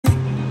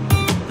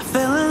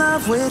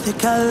love with your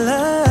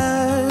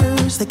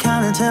colors. They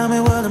kinda tell me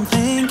what I'm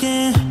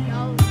thinking.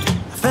 I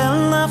fell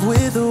in love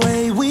with the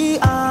way we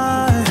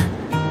are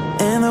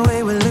and the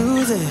way we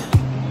lose it.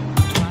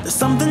 There's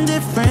something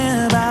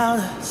different about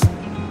us.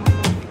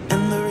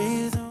 And the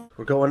reason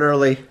we're going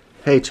early.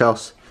 Hey,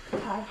 Chelsea.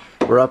 Hi.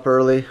 We're up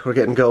early. We're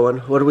getting going.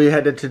 What are we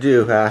headed to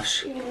do, Ash?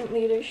 Student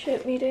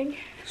leadership meeting.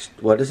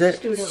 What is it?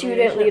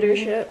 Student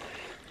leadership.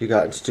 You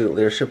got student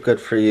leadership.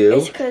 Good for you.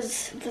 It's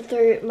because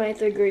my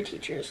third grade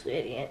teacher is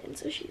lady, and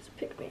so she's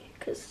picked me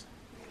because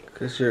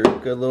you're a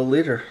good little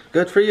leader.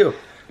 Good for you.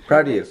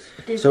 Proud of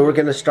you. So we're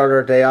gonna start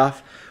our day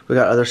off. We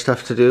got other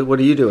stuff to do. What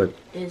are you doing?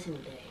 Disney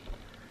Day.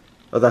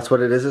 Oh, that's what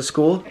it is at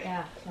school?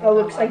 Yeah. Oh,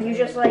 looks like you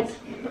just like.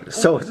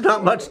 So it's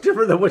not much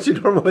different than what you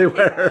normally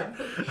wear.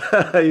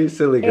 You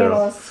silly girl.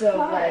 Also,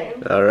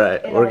 like, all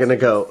right, we're gonna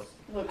go.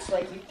 Looks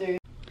like you threw.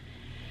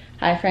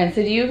 Hi friends,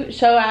 did you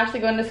show Ashley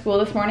going to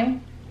school this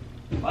morning?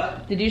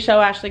 What? Did you show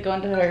Ashley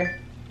going to her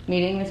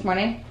meeting this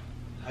morning?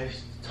 I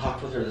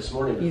talked with her this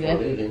morning before You did?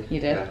 leaving.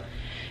 You did? Yeah.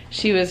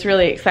 She was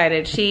really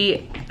excited.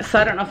 So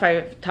I don't know if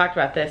I've talked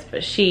about this,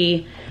 but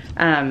she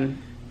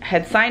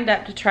had signed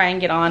up to try and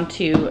get on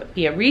to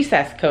be a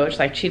recess coach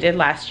like she did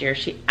last year.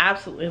 She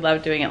absolutely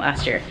loved doing it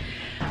last year.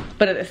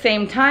 But at the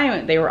same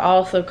time, they were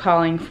also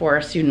calling for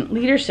student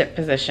leadership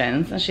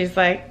positions. And she's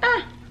like,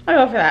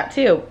 I'll go for that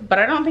too. But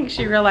I don't think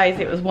she realized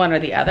it was one or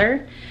the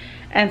other.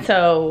 And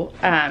so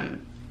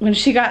when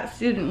she got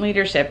student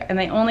leadership and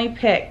they only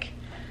pick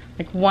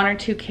like 1 or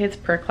 2 kids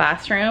per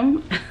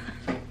classroom,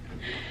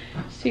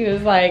 she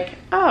was like,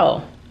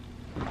 oh,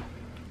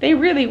 they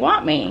really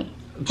want me.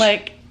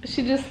 Like,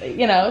 she just,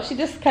 you know, she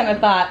just kind of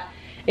thought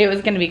it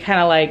was going to be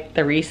kind of like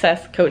the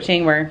recess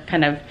coaching where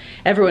kind of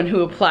everyone who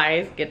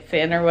applies gets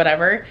in or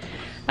whatever.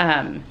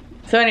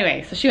 So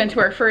anyway, so she went to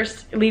her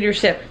first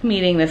leadership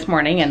meeting this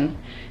morning and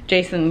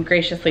Jason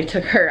graciously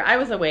took her. I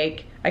was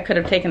awake. I could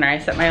have taken her. I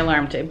set my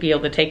alarm to be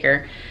able to take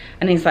her.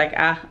 And he's like,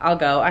 I'll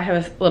go. I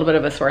have a little bit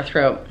of a sore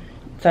throat.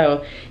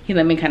 So he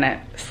let me kind of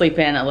sleep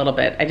in a little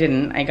bit. I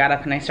didn't. I got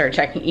up and I started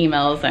checking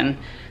emails and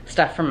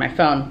stuff from my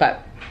phone.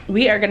 But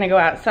we are going to go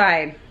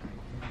outside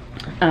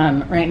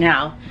right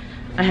now.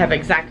 I have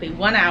exactly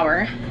 1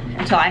 hour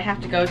until I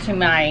have to go to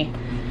my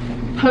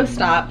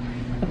post-op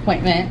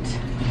appointment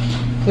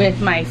with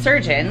my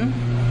surgeon,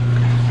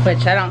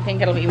 which I don't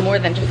think it'll be more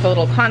than just a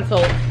little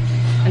consult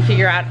and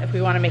figure out if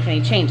we want to make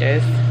any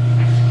changes.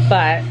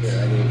 But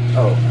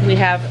we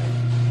have,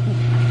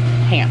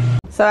 hang on.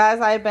 So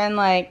as I've been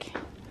like,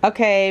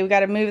 okay, we got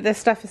to move this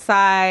stuff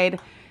aside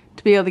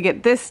to be able to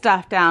get this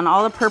stuff down,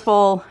 all the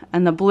purple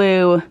and the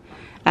blue,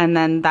 and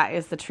then that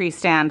is the tree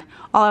stand.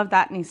 All of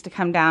that needs to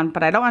come down,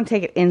 but I don't want to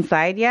take it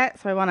inside yet,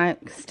 so I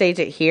want to stage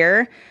it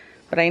here.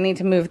 But I need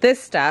to move this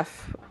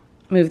stuff,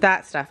 move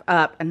that stuff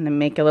up, and then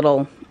make a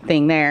little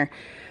thing there.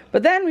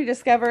 But then we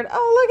discovered,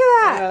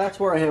 oh, look at that. Yeah, that's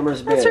where our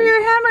hammer's been. That's where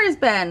your hammer's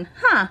been,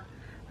 huh?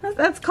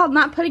 That's called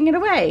not putting it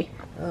away.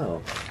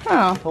 Oh.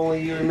 Oh. If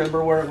only you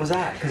remember where it was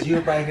at, because you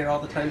were by here all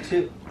the time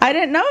too. I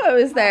didn't know it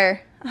was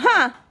there,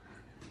 huh?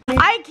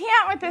 I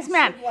can't with this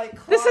man.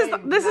 This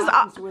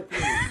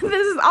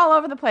is all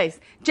over the place.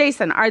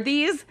 Jason, are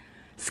these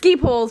ski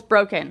poles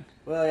broken?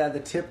 Well, yeah, the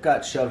tip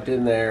got shoved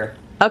in there.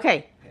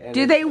 Okay.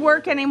 Do they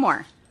work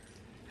anymore?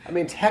 I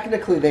mean,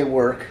 technically they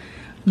work.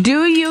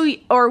 Do you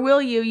or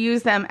will you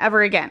use them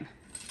ever again?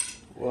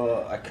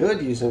 Well, I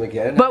could use them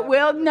again. But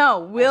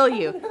will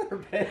you?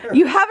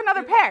 You have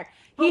another pair.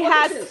 He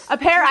has a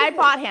pair I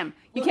bought him.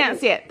 You can't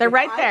see it. They're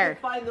right there.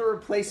 If I could find the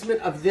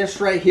replacement of this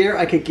right here,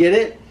 I could get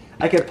it.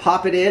 I could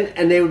pop it in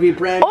and they would be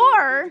brand new.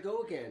 Or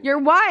your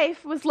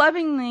wife was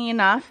lovingly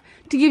enough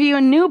to give you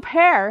a new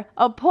pair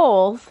of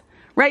poles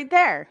right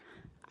there.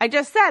 I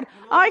just said,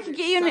 I could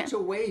get you such a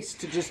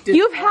waste to just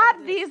You've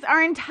had these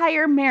our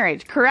entire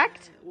marriage,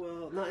 correct?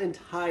 Well, not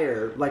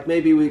entire. Like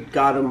maybe we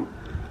got them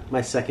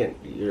our second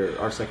year.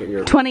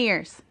 20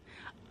 years.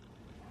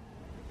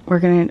 We're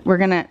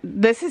gonna,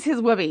 this is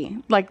his whoopee.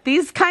 Like,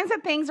 these kinds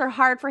of things are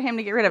hard for him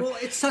to get rid of. Well,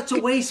 it's such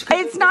a waste.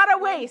 It's not a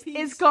waste.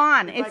 It's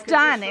gone. It's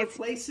done.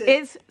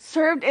 It's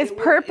served its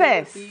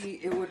purpose.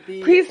 It would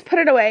be, please put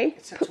it away.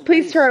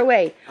 Please throw it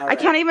away. I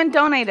can't even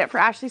donate it for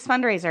Ashley's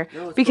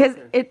fundraiser because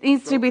it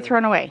needs to be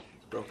thrown away.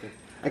 It's broken.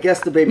 I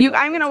guess the baby.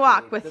 I'm gonna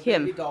walk with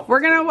him.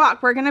 We're gonna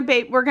walk. We're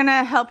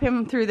gonna help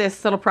him through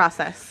this little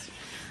process.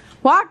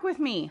 Walk with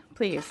me,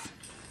 please.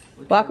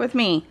 Walk with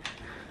me.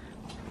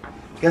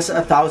 I guess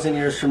 1,000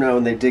 years from now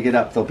when they dig it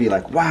up, they'll be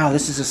like, wow,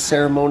 this is a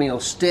ceremonial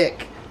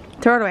stick.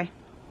 Throw it away.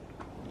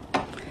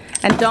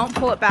 And don't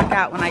pull it back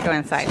out when I go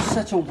inside. It's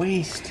such a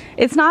waste.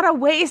 It's not a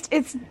waste,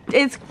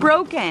 it's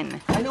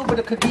broken. I know, but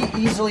it could be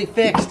easily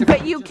fixed.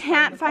 But you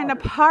can't find a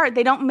part.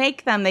 They don't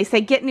make them. They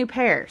say get new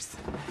pairs.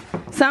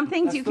 Some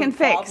things you can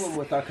fix. That's the problem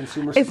with our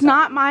consumer society. It's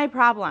not my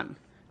problem.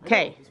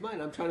 Okay. It's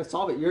mine. I'm trying to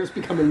solve it. Yours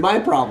becoming my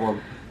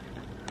problem.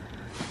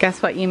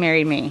 Guess what? You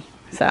married me,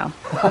 so.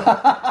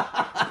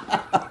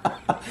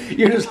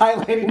 You're just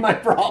highlighting my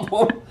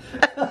problem.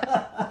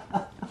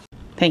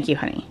 Thank you,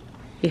 honey.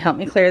 You helped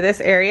me clear this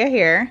area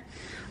here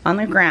on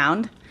the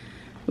ground.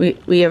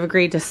 We have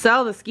agreed to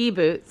sell the ski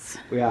boots.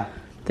 Yeah.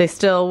 They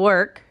still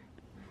work.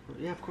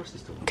 Yeah, of course they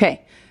still work.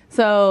 Okay,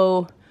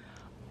 so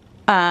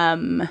I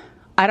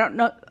don't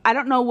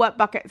know what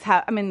buckets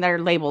have. I mean, they're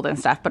labeled and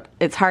stuff, but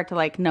it's hard to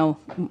like know.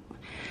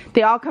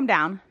 They all come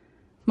down.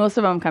 Most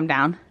of them come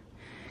down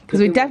because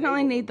we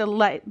definitely need the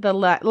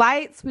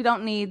lights. We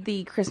don't need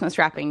the Christmas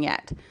wrapping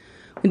yet.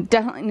 We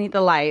definitely need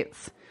the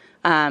lights,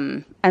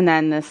 and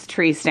then this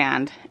tree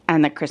stand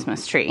and the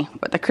Christmas tree.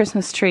 But the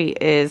Christmas tree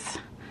is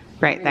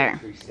right there.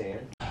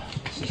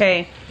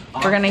 Okay,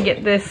 we're gonna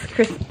get this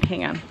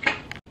hang on.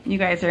 You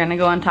guys are gonna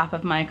go on top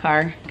of my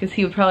car because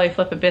he would probably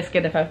flip a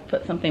biscuit if I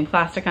put something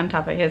plastic on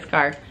top of his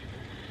car.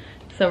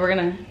 So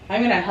I'm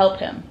gonna help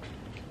him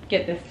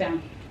get this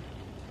down.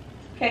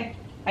 Okay,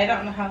 I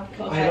don't know how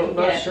close I'm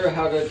not sure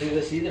how to do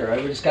this either.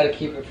 We just gotta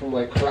keep it from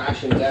like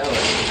crashing down.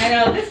 I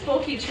know, this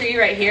bulky tree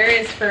right here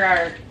is for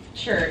our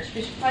church.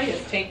 We should probably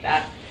just take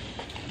that.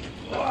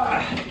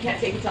 I can't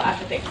take it till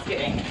after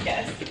Thanksgiving, I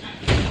guess.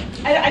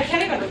 I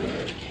can't even.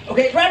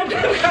 Okay, grab it.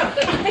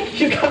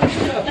 You got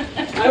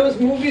it. I was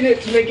moving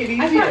it to make it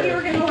easier. I thought you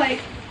were gonna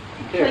like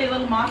play a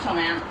little Macho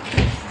Man.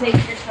 Just take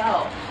it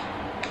yourself.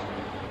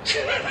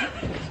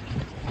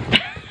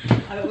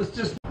 I was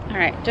just. All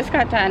right, just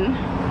got done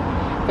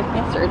with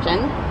my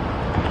surgeon.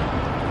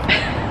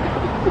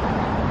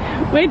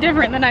 Way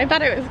different than I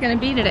thought it was gonna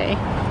be today.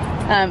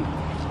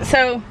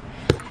 So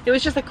it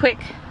was just a quick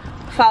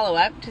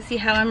follow-up to see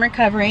how I'm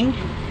recovering,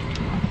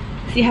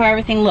 see how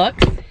everything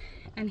looks,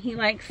 and he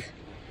likes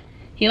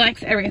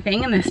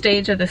everything in the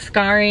stage of the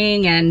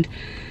scarring and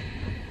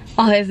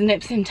all his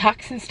nips and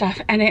tucks and stuff.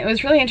 And it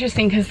was really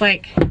interesting because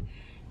like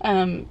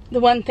the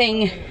one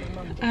thing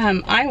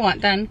I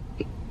want done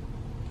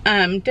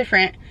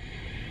different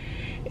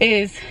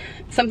is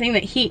something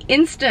that he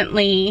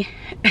instantly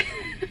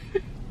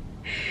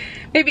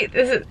maybe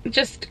this is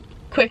just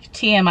quick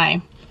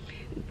TMI.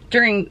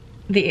 During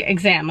the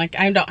exam, like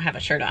I don't have a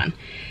shirt on,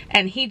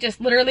 and he just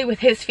literally with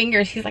his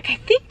fingers, he's like, I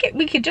think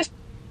we could just,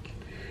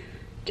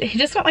 he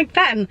just went like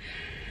that, and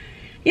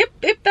yep,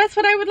 that's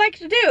what I would like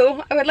to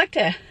do. I would like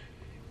to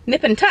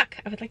nip and tuck.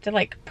 I would like to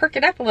like perk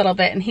it up a little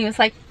bit. And he was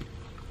like,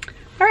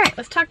 all right,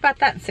 let's talk about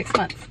that in 6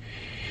 months,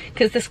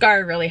 because the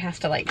scar really has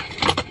to like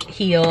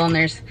heal, and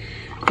there's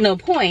no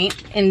point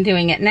in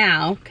doing it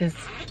now because,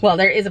 well,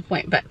 there is a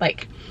point, but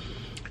like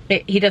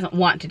he doesn't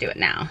want to do it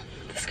now.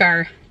 The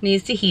scar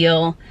needs to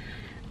heal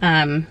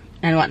and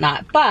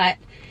whatnot. But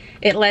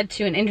it led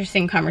to an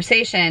interesting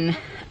conversation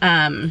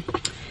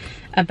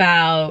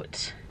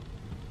about,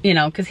 you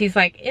know, because he's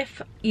like,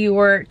 if you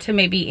were to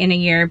maybe in a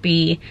year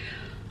be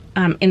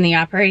in the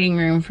operating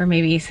room for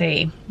maybe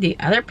say the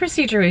other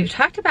procedure we've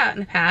talked about in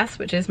the past,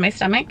 which is my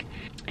stomach,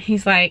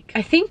 he's like,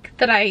 I think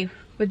that I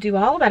would do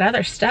all that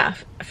other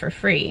stuff for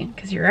free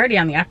because you're already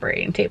on the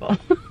operating table.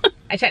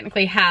 I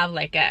technically have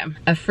like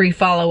a free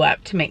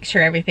follow-up to make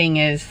sure everything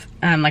is,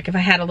 like if I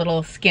had a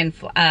little skin,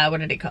 what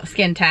did it call,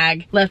 skin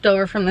tag left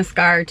over from the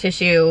scar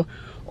tissue,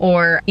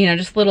 or, you know,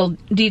 just little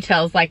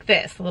details like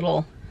this, a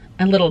little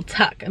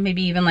tuck, and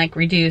maybe even like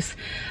reduce.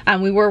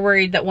 We were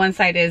worried that one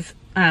side is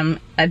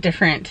a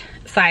different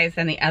size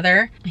than the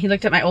other. He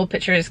looked at my old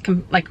pictures,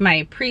 like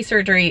my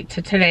pre-surgery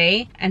to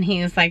today, and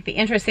he was like, the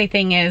interesting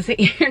thing is that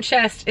your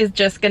chest is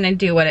just gonna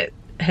do what it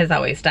has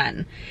always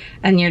done,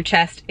 and your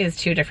chest is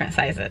 2 different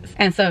sizes.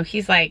 And so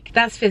he's like,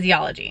 that's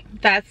physiology.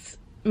 That's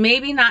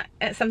maybe not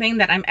something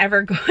that I'm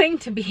ever going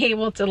to be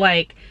able to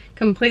like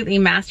completely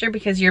master,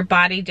 because your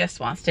body just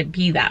wants to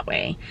be that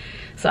way.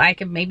 So I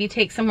could maybe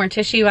take some more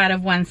tissue out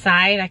of one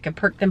side, I could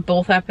perk them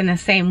both up in the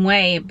same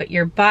way, but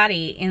your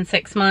body in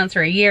 6 months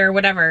or a year or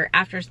whatever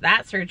after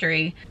that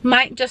surgery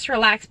might just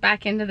relax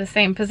back into the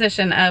same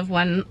position of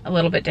one a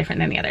little bit different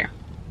than the other.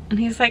 And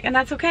he's like, and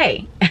that's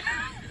okay.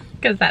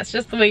 Because that's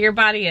just the way your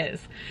body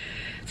is.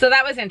 So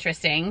that was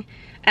interesting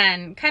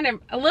and kind of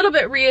a little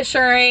bit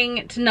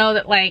reassuring to know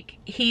that like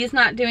he's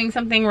not doing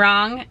something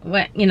wrong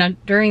when, you know,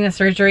 during the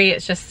surgery.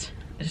 It's just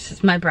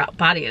my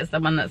body is the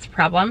one that's the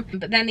problem.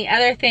 But then the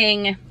other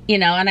thing, you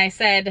know, and I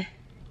said,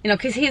 you know,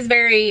 because he's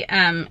very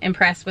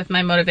impressed with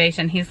my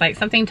motivation. He's like,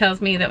 something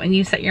tells me that when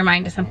you set your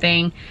mind to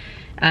something,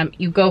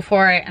 you go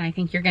for it, and I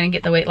think you're gonna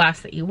get the weight loss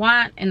that you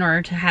want in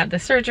order to have the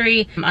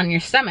surgery on your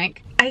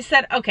stomach. I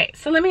said, okay,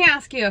 so let me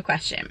ask you a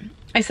question.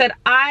 I said,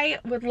 I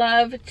would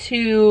love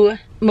to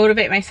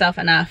motivate myself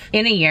enough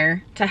in a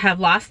year to have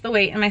lost the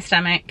weight in my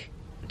stomach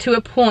to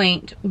a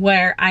point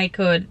where I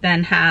could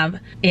then have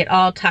it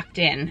all tucked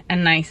in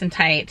and nice and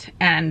tight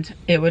and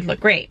it would look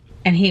great.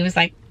 And he was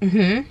like,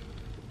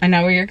 I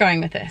know where you're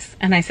going with this.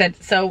 And I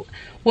said, so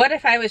what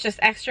if I was just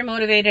extra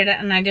motivated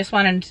and I just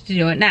wanted to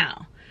do it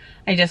now?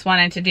 I just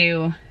wanted to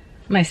do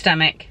my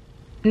stomach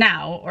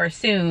now or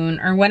soon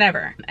or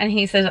whatever. And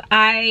he says,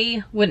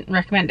 I wouldn't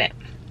recommend it,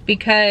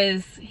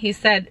 because he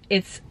said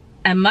it's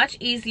a much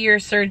easier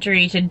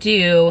surgery to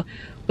do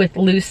with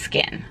loose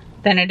skin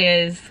than it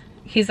is.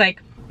 He's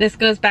like, this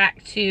goes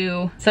back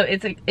to, so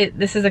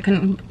this is a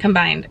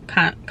combined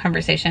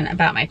conversation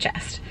about my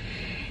chest.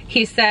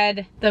 He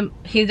said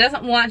he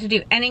doesn't want to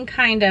do any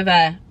kind of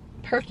a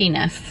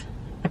perkiness,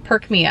 a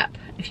perk me up,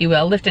 if you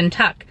will, lift and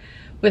tuck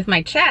with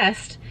my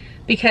chest,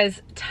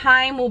 because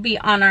time will be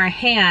on our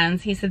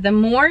hands. He said the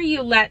more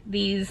you let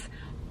these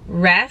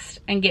rest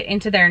and get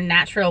into their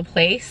natural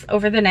place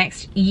over the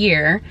next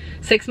year,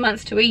 6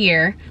 months to a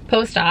year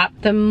post-op,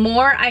 the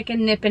more I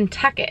can nip and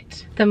tuck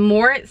it. The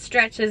more it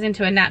stretches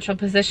into a natural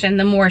position,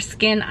 the more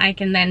skin I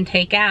can then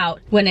take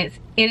out. When it's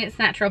in its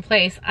natural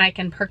place, I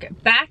can perk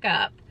it back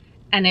up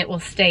and it will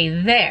stay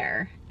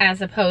there,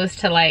 as opposed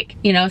to, like,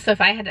 you know, so if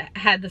I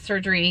had the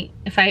surgery,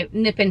 if I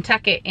nip and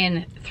tuck it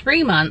in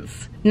 3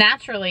 months,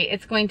 naturally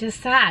it's going to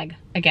sag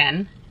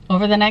again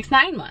over the next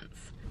 9 months.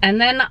 And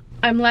then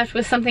I'm left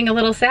with something a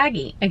little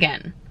saggy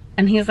again.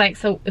 And he's like,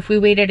 so if we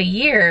waited a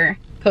year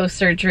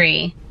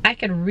post-surgery, I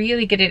could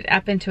really get it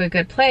up into a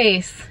good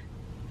place,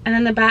 and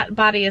then the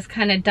body is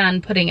kind of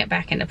done putting it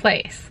back into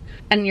place.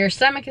 And your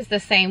stomach is the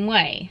same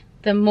way.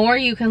 The more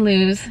you can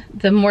lose,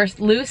 the more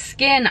loose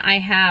skin I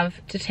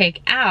have to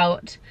take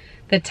out,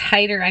 the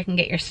tighter I can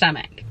get your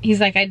stomach. He's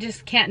like, I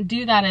just can't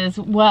do that as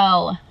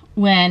well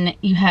when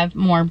you have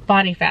more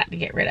body fat to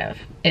get rid of.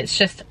 It's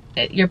just,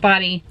 your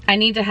body, I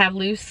need to have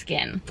loose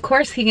skin. Of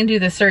course he can do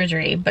the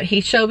surgery, but he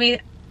showed me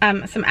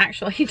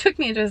he took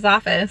me into his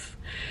office.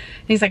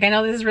 He's like, I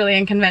know this is really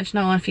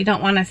unconventional. If you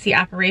don't want to see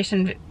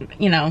operation,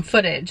 you know,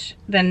 footage,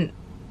 then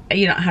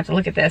you don't have to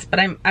look at this, but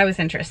I was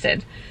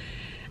interested.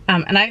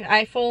 And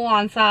I full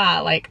on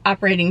saw, like,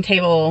 operating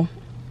table,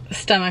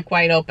 stomach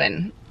wide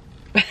open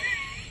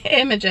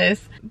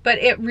images, but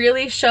it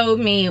really showed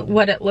me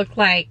what it looked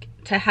like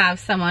to have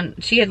someone,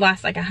 she had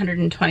lost like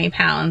 120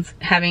 pounds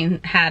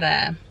having had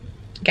a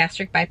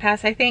gastric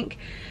bypass, I think.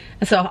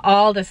 And so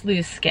all this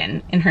loose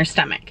skin in her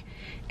stomach,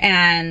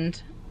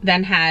 and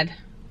then had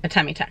a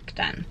tummy tuck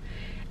done.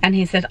 And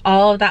he said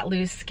all of that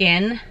loose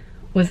skin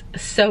was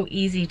so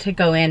easy to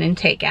go in and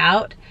take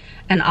out.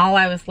 And all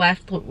I was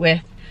left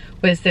with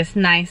was this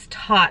nice,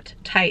 taut,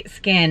 tight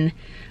skin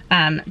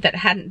that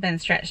hadn't been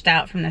stretched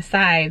out from the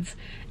sides.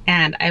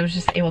 And I was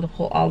just able to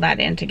pull all that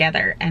in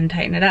together and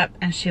tighten it up,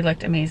 and she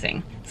looked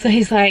amazing. So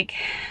he's like,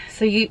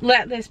 so you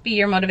let this be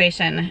your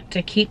motivation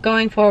to keep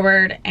going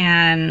forward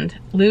and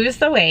lose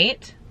the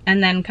weight,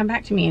 and then come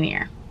back to me in a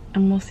year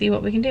and we'll see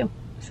what we can do.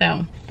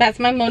 So that's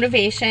my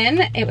motivation.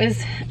 It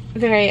was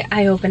very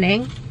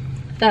eye-opening.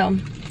 So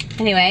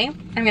anyway,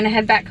 I'm gonna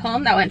head back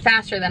home. That went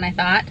faster than I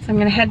thought. So I'm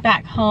gonna head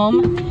back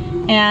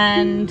home,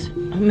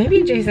 and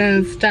maybe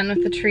Jason's done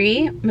with the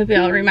tree. Maybe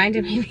I'll remind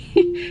him.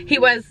 He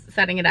was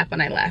setting it up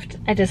when I left.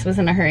 I just was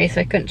in a hurry,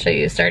 so I couldn't show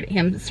you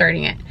him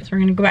starting it. So we're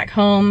gonna go back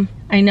home.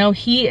 I know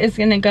he is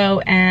gonna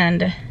go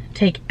and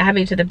take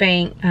Abby to the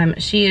bank.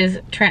 She is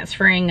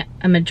transferring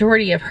a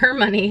majority of her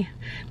money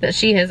that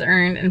she has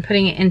earned and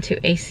putting it into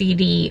a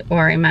CD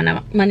or a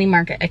money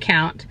market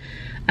account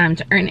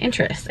to earn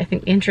interest. I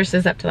think the interest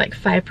is up to like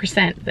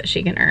 5% that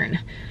she can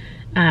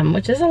earn,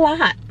 which is a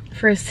lot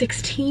for a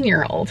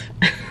 16-year-old.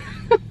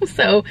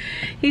 So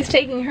he's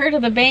taking her to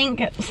the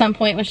bank at some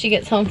point when she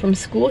gets home from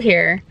school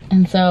here.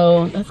 And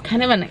so that's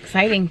kind of an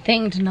exciting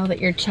thing to know that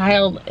your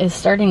child is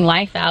starting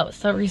life out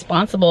so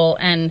responsible.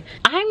 And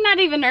I'm not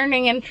even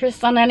earning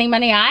interest on any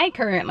money I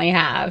currently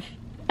have.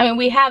 I mean,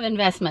 we have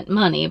investment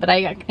money, but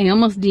I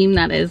almost deem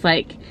that as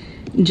like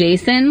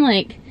Jason,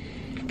 like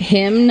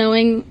him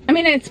knowing, I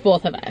mean, it's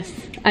both of us.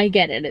 I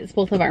get it, it's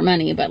both of our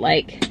money, but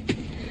like,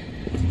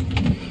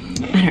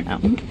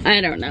 I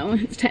don't know.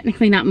 It's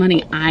technically not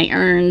money I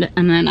earned,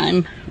 and then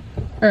I'm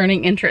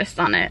earning interest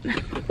on it.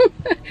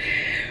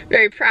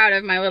 Very proud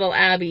of my little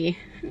Abby.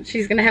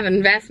 She's gonna have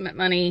investment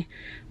money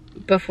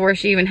before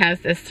she even has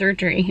this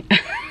surgery.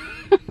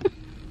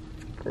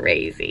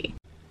 Crazy.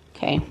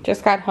 Okay,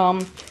 just got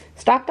home.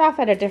 Stopped off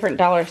at a different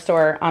dollar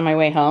store on my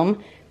way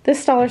home.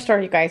 This dollar store,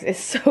 you guys, is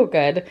so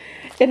good.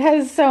 It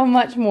has so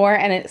much more,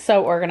 and it's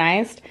so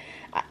organized.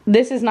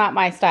 This is not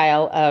my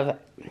style of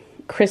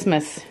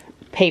Christmas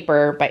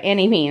paper by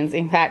any means.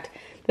 In fact,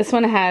 this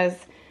one has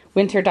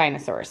winter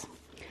dinosaurs.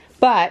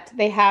 But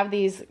they have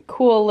these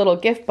cool little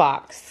gift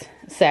box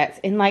sets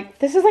in, like,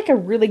 this is like a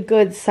really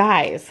good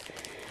size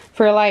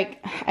for,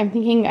 like, I'm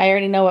thinking I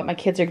already know what my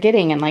kids are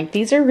getting, and like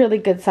these are really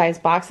good size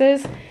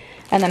boxes.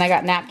 And then I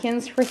got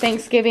napkins for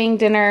Thanksgiving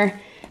dinner,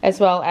 as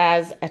well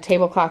as a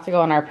tablecloth to go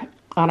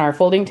on our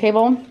folding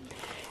table.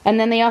 And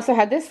then they also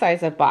had this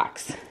size of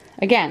box.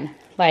 Again,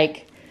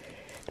 like,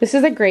 this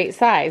is a great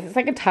size. It's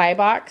like a tie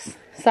box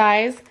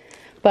size,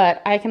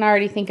 but I can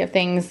already think of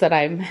things that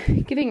I'm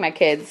giving my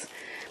kids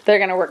that are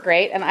gonna work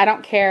great. And I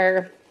don't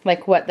care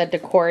like what the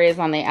decor is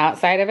on the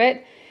outside of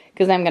it,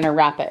 because I'm gonna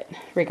wrap it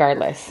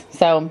regardless.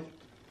 So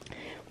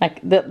like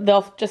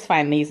they'll just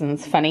find these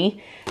ones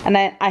funny. And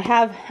then I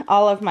have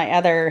all of my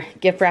other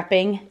gift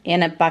wrapping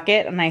in a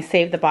bucket, and I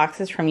save the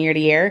boxes from year to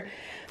year,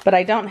 but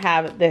I don't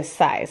have this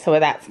size, so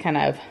that's kind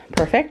of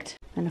perfect.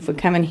 And if we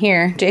come in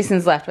here,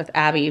 Jason's left with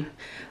Abby,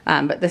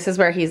 but this is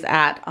where he's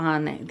at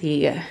on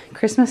the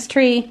Christmas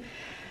tree.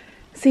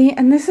 See,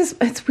 and this is,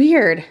 it's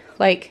weird.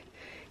 Like,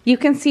 you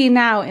can see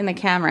now in the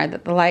camera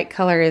that the light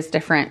color is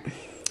different.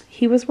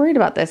 He was worried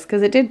about this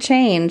because it did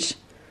change.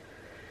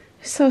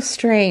 So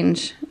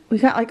strange. We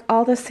got like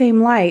all the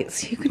same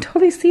lights. You can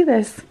totally see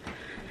this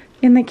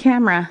in the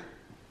camera.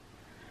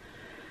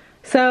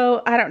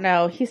 So I don't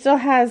know. He still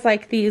has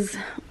like these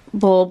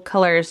bulb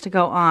colors to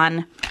go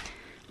on.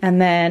 And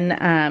then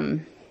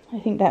I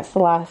think that's the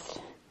last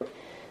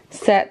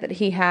set that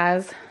he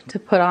has to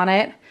put on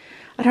it.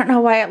 I don't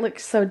know why it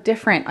looks so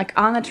different. Like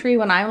on the tree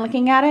when I'm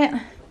looking at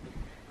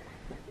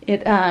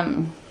it,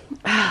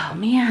 oh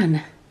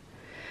man.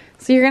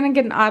 So you're gonna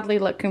get an oddly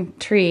looking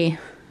tree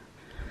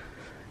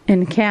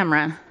in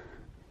camera.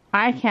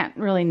 I can't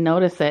really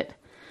notice it.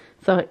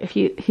 So if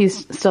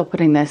he's still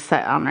putting this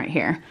set on right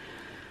here.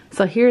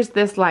 So here's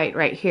this light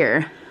right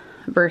here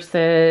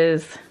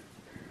versus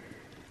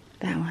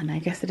that one. I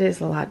guess it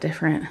is a lot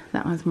different.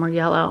 That one's more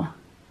yellow.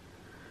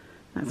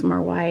 That's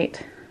more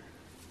white.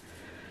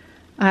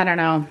 I don't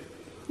know.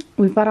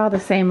 We've got all the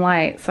same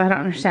light, so I don't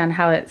understand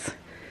how it's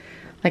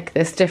like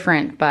this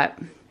different, but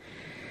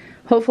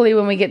hopefully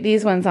when we get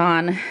these ones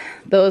on,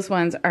 those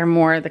ones are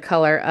more the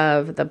color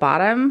of the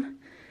bottom,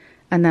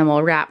 and then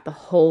we'll wrap the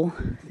whole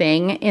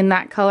thing in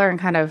that color and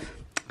kind of,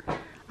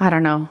 I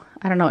don't know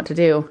what to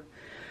do.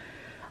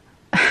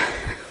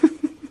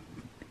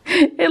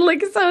 It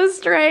looks so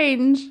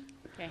strange.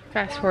 Okay,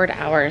 fast forward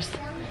hours.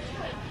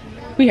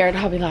 We are at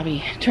Hobby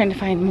Lobby trying to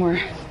find more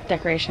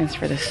decorations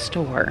for the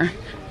store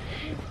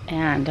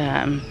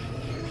and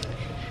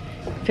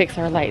fix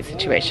our light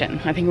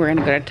situation. I think we're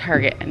gonna go to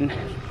Target and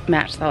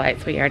match the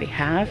lights we already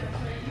have.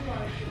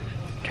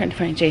 Trying to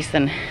find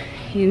Jason.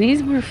 He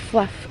needs more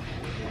fluff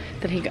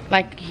that he got,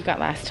 like he got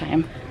last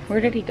time.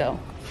 Where did he go?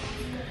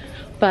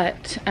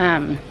 But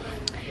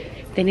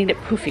they need it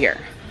poofier.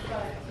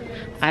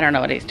 I don't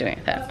know what he's doing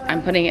with that.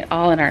 I'm putting it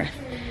all in our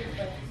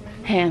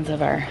hands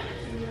of our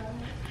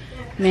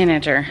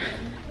manager.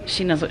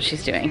 She knows what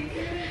she's doing.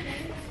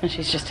 And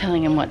she's just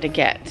telling him what to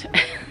get.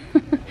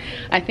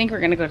 I think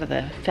we're gonna go to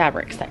the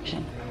fabric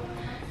section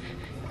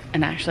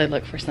and actually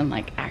look for some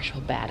like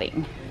actual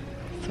batting.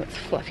 So it's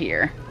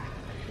fluffier.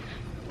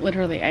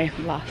 Literally, I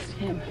lost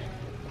him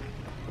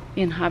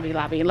in Hobby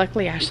Lobby.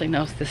 Luckily, Ashley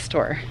knows this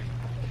store.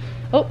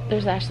 Oh,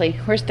 there's Ashley.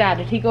 Where's Dad?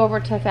 Did he go over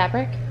to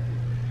fabric?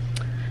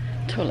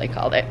 Totally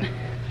called it.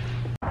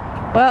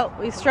 Well,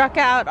 we struck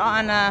out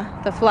on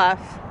the fluff,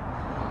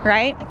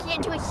 right? I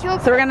can't do a heel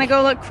clip. So we're gonna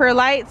go look for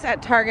lights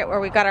at Target where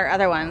we got our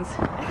other ones.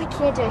 I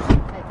can't do a heel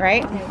clip.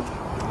 Right?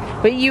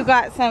 But you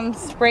got some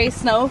spray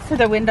snow for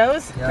the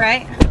windows,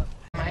 right?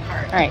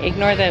 All right,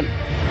 ignore the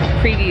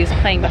previews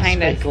playing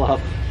behind us.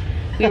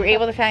 We were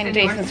able to find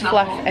Jason's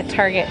fluff at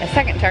Target, a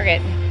second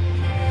Target,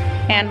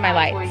 and my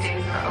lights.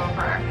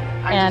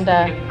 And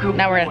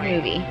now we're at a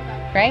movie,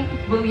 right?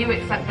 Will you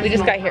accept this We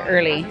just got here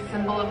early. as a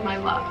symbol of my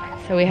love?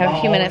 So we have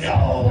a few minutes.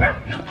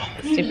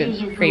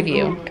 Stupid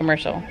preview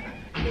commercial.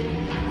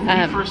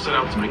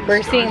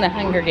 We're seeing the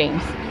Hunger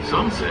Games.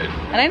 Some said,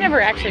 And I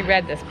never actually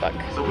read this book.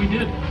 so we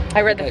did.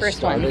 I read the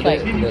first one. Started Like,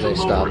 it, and then I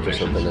stopped or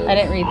something. I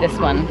didn't read this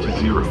one.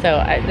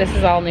 So this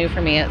is all new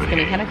for me. It's gonna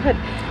be kind of good.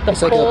 The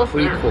It's like a whole,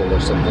 prequel or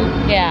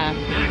something. yeah,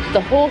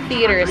 the whole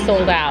theater is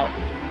sold out.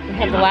 We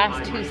have the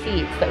last 2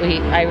 seats that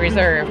I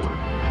reserved,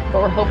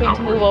 but we're hoping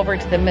to move over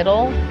to the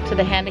middle, to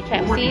the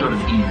handicap Working seats, on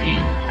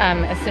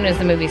an EV. as soon as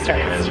the movie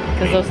starts,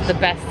 because those are the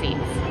best seats.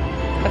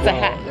 That's a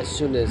hat. As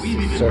soon as We've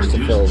it even starts to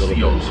reduced fill a little bit.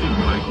 CO2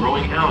 by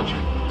growing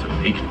algae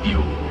to make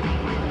fuel.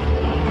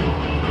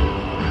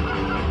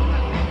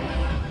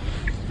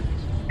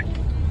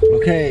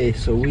 Okay,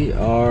 so we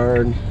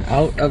are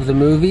out of the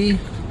movie.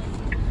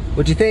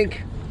 What'd you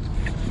think?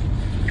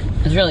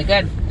 It was really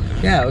good.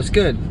 Yeah, it was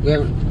good. We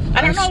haven't,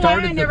 I don't know why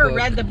started I the never book.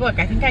 read the book.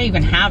 I think I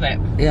even have it.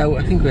 Yeah,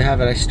 I think we have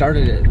it. I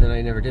started it and then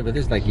I never did, but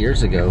this is like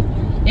years ago.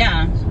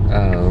 Yeah.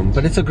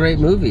 But it's a great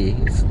movie.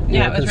 It's, you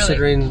Yeah, know, it was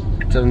considering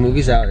the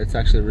movie's out, it's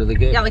actually really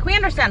good. Yeah, like we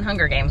understand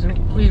Hunger Games.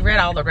 We read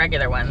all the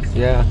regular ones.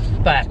 Yeah,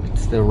 But,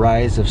 it's The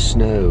Rise of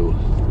Snow.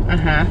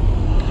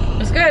 it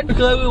was good. I'm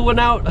glad we went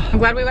out. I'm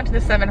glad we went to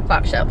the 7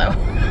 o'clock show though.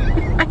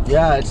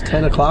 Yeah, it's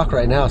 10 o'clock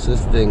right now, so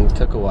this thing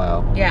took a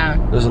while.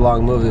 Yeah, It was a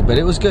long movie, but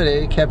it was good.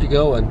 It kept you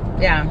going.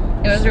 yeah,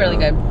 it was really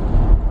good.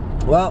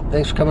 Well,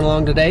 thanks for coming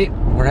along today.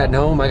 We're heading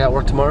home. I got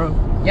work tomorrow.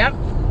 Yep,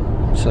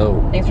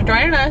 So, thanks for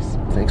joining us.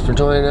 thanks for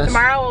joining us.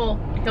 Tomorrow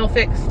he'll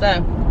fix the,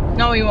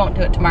 no we won't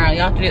do it tomorrow.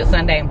 You'll have to do it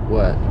Sunday.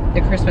 What?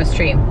 The Christmas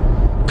tree.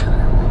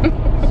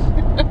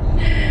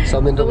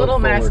 Something to a little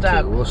look forward messed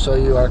up. to. We'll show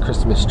you our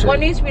Christmas tree. Well, it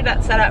needs to be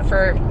set up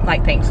for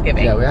like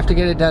Thanksgiving. Yeah, we have to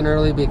get it done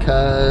early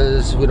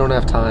because we don't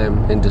have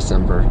time in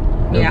December.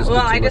 It'll Yeah, just be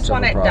well too I much just of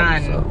want a it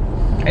problem,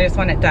 done. I just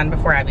want it done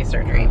before I have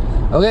surgery.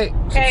 so. Okay,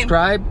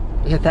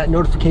 subscribe, hit that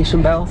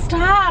notification bell.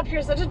 Stop,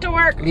 you're such a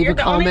dork. Leave You're a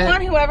the only comment.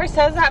 one who ever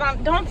says that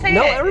on, don't say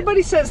No, it.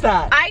 everybody says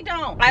that. I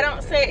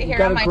don't say it here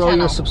gotta on my grow your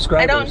channel.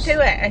 subscribers. I don't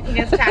do it. I think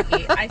it's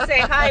tacky. I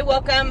say hi,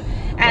 welcome,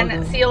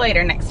 and see you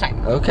later next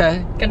time.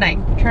 Okay. Good night.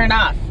 Turn it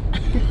off.